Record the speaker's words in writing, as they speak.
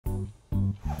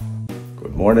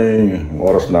morning. Ang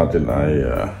oras natin ay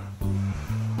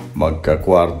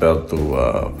magka-quarter to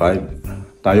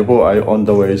 5. Tayo po ay on the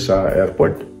way sa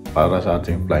airport para sa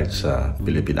ating flight sa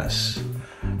Pilipinas.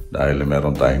 Dahil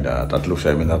meron tayong tatlong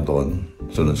seminar doon,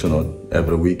 sunod-sunod,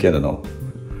 every weekend, ano.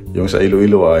 Yung sa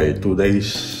Iloilo ay 2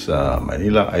 days, sa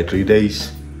Manila ay 3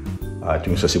 days, at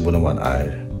yung sa Cebu naman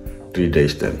ay 3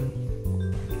 days din.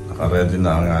 Naka-ready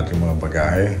na ang ating mga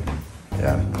bagahe.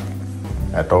 Ayan.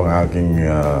 Ito ang aking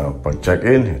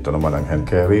pag-check-in. Ito naman ang hand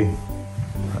carry.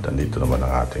 At andito naman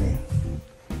ang ating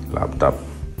laptop.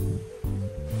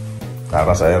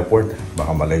 Tara sa airport.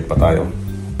 Baka malate pa tayo.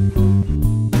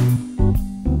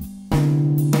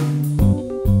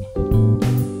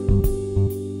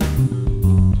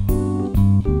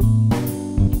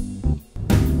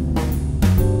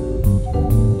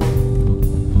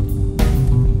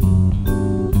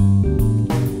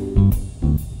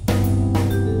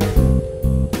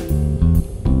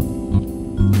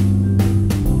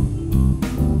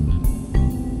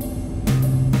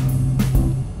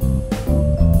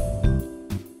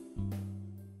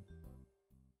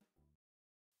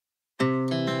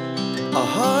 Our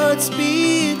hearts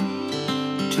beat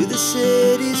to the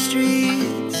city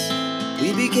streets.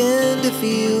 We began to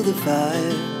feel the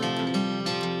fire.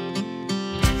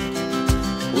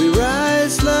 We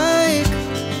rise like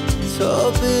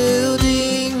tall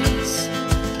buildings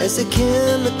as the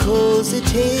chemicals, they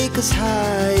take us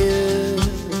higher.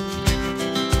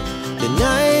 The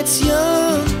night's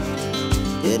young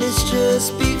and it's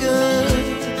just begun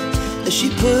as she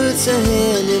puts her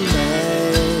hand in mine.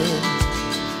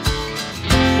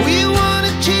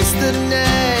 Chase the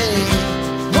night,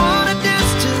 wanna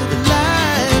dance to the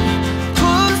light,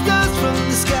 pull the stars from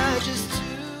the sky, just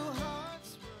two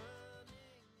hearts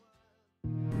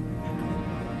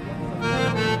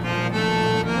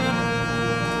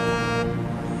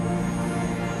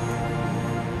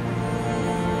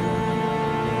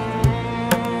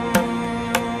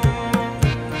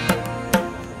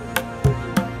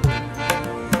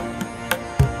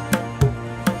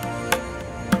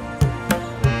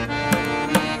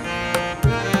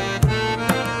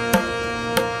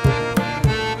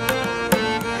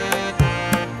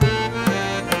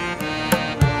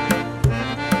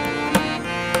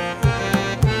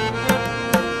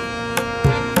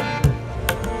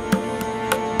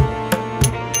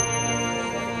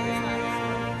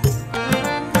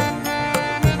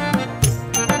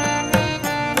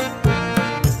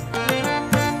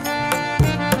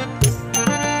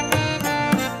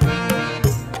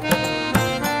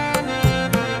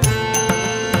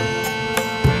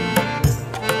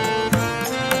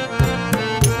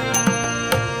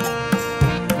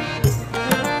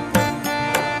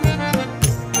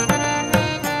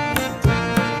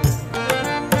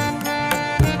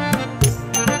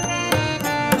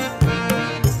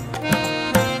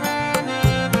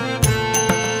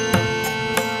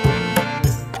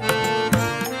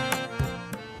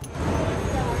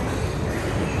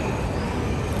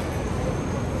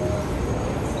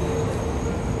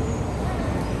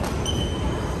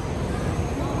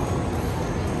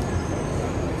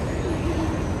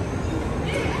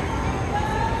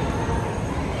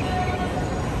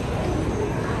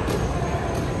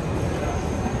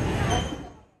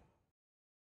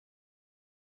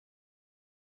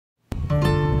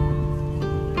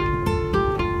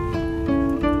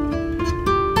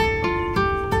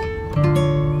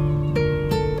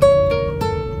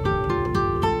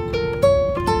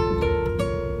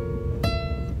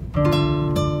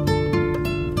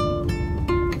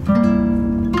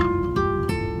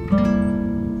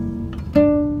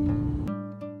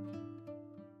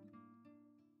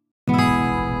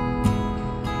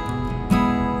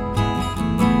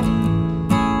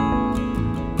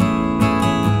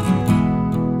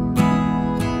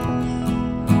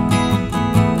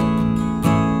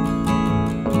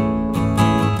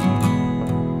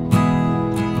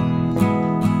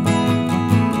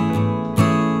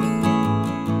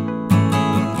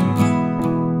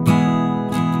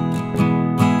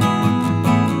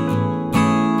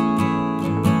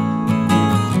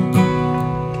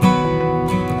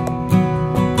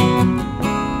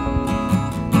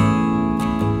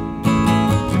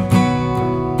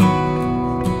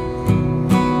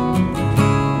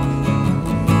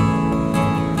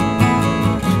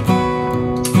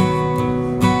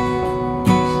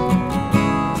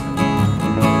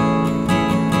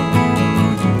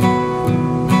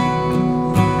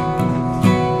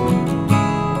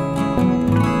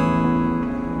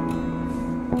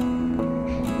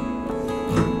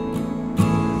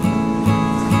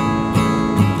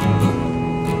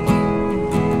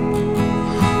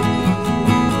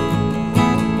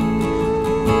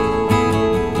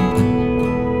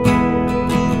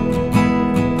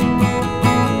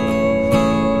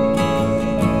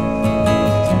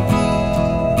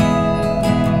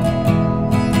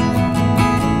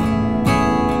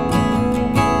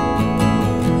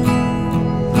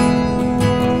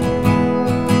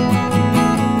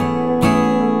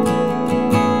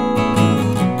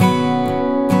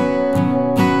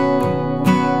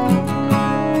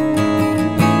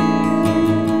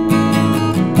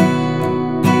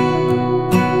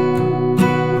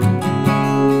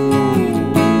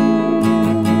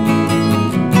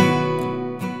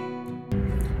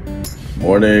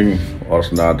morning, oras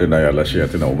natin ay alas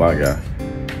 7 na umaga.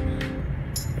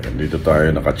 Dito tayo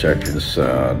naka-check-in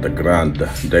sa The Grand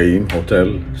Dame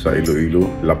Hotel sa Iloilo,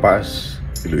 La Paz,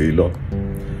 Iloilo.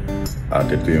 At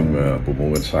ito yung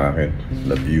pumungad sa akin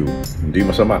na view. Hindi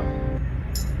masama.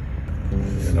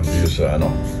 Yan ang view sa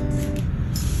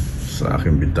sa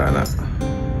aking bintana.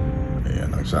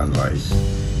 Ayan ang sunrise.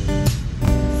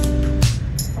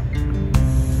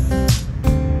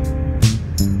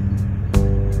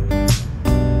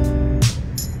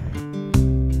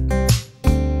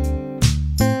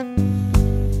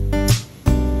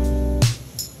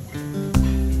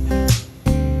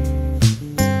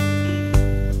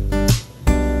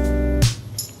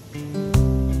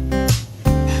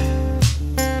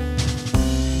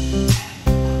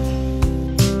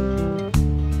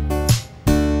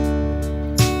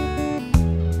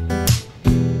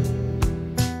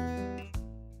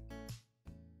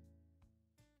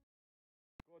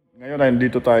 Ngayon ay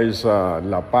dito tayo sa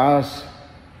La Paz,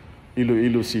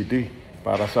 Iloilo City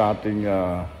para sa ating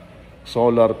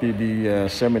solar PV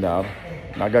seminar.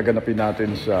 Nagaganapin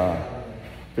natin sa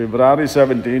February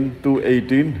 17 to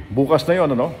 18. Bukas na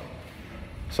yon,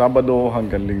 Sabado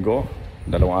hanggang Linggo.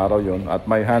 2 araw yon. At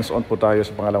may hands-on po tayo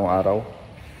sa pangalawang araw.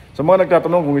 Sa mga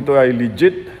nagtatanong kung ito ay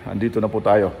legit, andito na po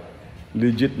tayo.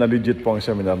 Legit po ang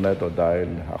seminar na ito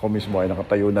dahil ako mismo ay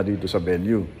nakatayo na dito sa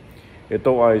venue.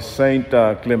 Ito ay Saint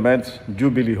Clement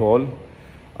Jubilee Hall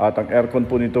at ang aircon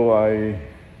po nito ay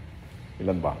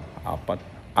ilan ba?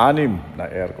 6 na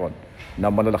aircon,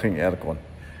 na malalaking aircon.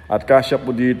 At kasya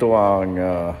po dito ang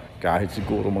kahit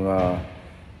siguro mga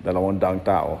 200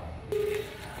 tao.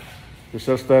 Si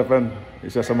Sir Stephen,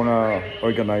 isa sa mga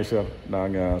organizer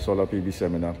ng Solar PV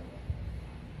Seminar.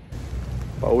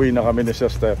 Pauwi na kami ni Sir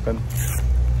Stephen.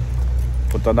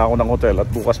 Punta na ako ng hotel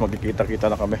at bukas magkikita-kita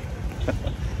na kami.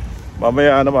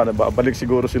 Mamaya naman, balik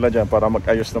siguro sila dyan para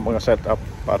mag-ayos ng mga setup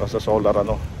para sa solar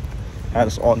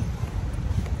hands-on.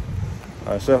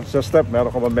 Sir Step,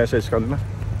 meron ka ba message kanina?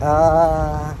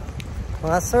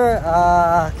 Mga sir,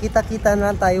 kita-kita na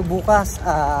tayo bukas.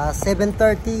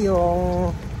 7:30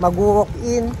 yung mag-walk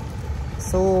in.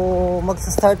 So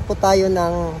magsa-start po tayo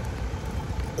ng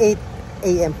 8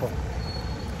 AM po.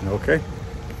 Okay.